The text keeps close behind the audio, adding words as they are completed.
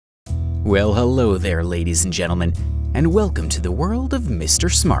Well, hello there, ladies and gentlemen, and welcome to the world of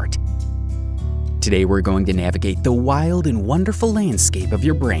Mr. Smart. Today we're going to navigate the wild and wonderful landscape of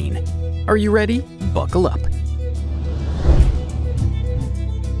your brain. Are you ready? Buckle up.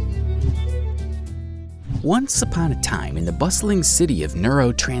 Once upon a time in the bustling city of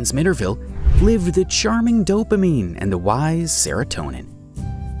Neurotransmitterville lived the charming dopamine and the wise serotonin.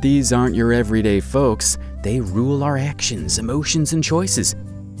 These aren't your everyday folks. They rule our actions, emotions, and choices.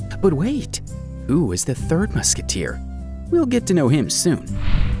 But wait, who is the third musketeer? We'll get to know him soon.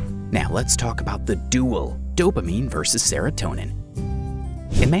 Now let's talk about the duel, dopamine versus serotonin.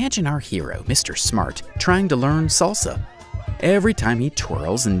 Imagine our hero, Mr. Smart, trying to learn salsa. Every time he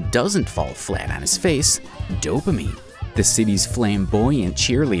twirls and doesn't fall flat on his face, dopamine, the city's flamboyant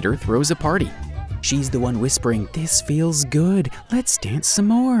cheerleader, throws a party. She's the one whispering, "This feels good, let's dance some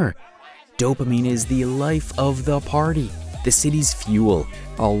more." Dopamine is the life of the party, the city's fuel,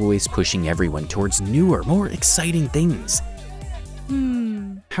 always pushing everyone towards newer, more exciting things.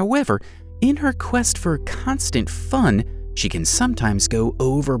 However, in her quest for constant fun, she can sometimes go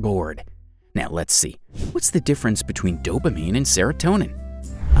overboard. Now let's see, what's the difference between dopamine and serotonin?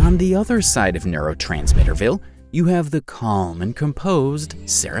 On the other side of Neurotransmitterville, you have the calm and composed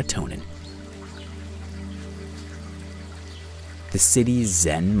serotonin. The city's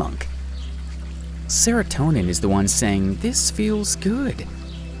Zen monk. Serotonin is the one saying, "This feels good.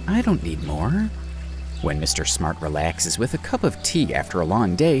 I don't need more." When Mr. Smart relaxes with a cup of tea after a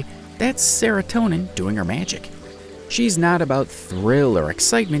long day, that's serotonin doing her magic. She's not about thrill or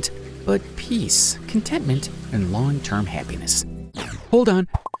excitement, but peace, contentment, and long-term happiness. Hold on,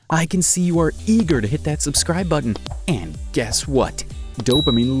 I can see you are eager to hit that subscribe button. And guess what?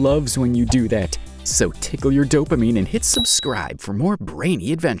 Dopamine loves when you do that. So tickle your dopamine and hit subscribe for more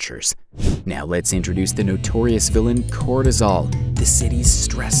brainy adventures. Now let's introduce the notorious villain Cortisol, the city's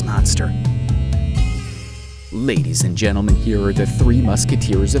stress monster. Ladies and gentlemen, here are the three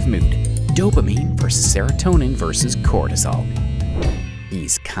musketeers of mood. Dopamine versus serotonin versus cortisol.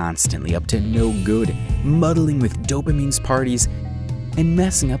 He's constantly up to no good, muddling with dopamine's parties and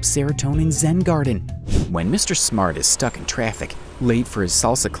messing up serotonin's Zen garden. When Mr. Smart is stuck in traffic, late for his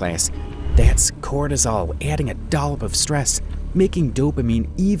salsa class, that's cortisol adding a dollop of stress, making dopamine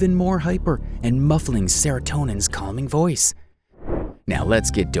even more hyper and muffling serotonin's calming voice. Now let's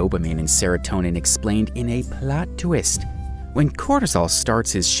get dopamine and serotonin explained in a plot twist. When cortisol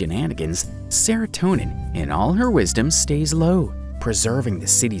starts his shenanigans, serotonin, in all her wisdom, stays low, preserving the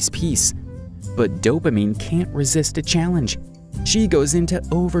city's peace. But dopamine can't resist a challenge. She goes into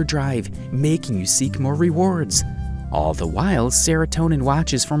overdrive, making you seek more rewards. All the while, serotonin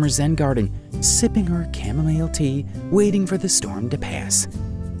watches from her Zen garden, sipping her chamomile tea, waiting for the storm to pass.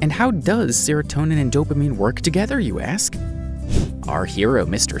 And how does serotonin and dopamine work together, you ask? Our hero,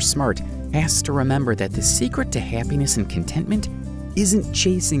 Mr. Smart, has to remember that the secret to happiness and contentment isn't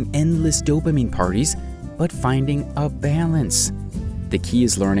chasing endless dopamine parties, but finding a balance. The key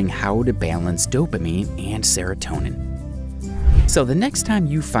is learning how to balance dopamine and serotonin. So the next time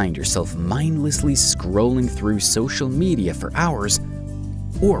you find yourself mindlessly scrolling through social media for hours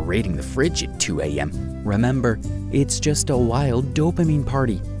or raiding the fridge at 2 a.m., remember, it's just a wild dopamine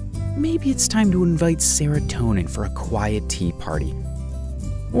party. Maybe it's time to invite serotonin for a quiet tea party.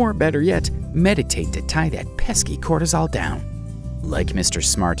 Or better yet, meditate to tie that pesky cortisol down. Like Mr.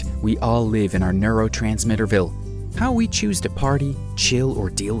 Smart, we all live in our neurotransmitterville. How we choose to party, chill, or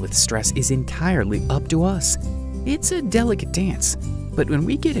deal with stress is entirely up to us. It's a delicate dance, but when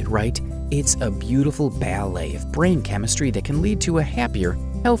we get it right, it's a beautiful ballet of brain chemistry that can lead to a happier,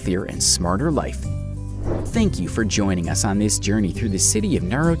 healthier, and smarter life. Thank you for joining us on this journey through the city of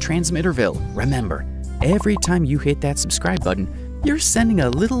Neurotransmitterville. Remember, every time you hit that subscribe button, you're sending a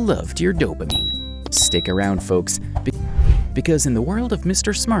little love to your dopamine. Stick around, folks, because in the world of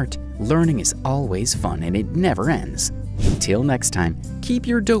Mr. Smart, learning is always fun and it never ends. Till next time, keep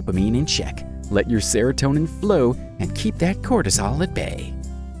your dopamine in check. Let your serotonin flow and keep that cortisol at bay.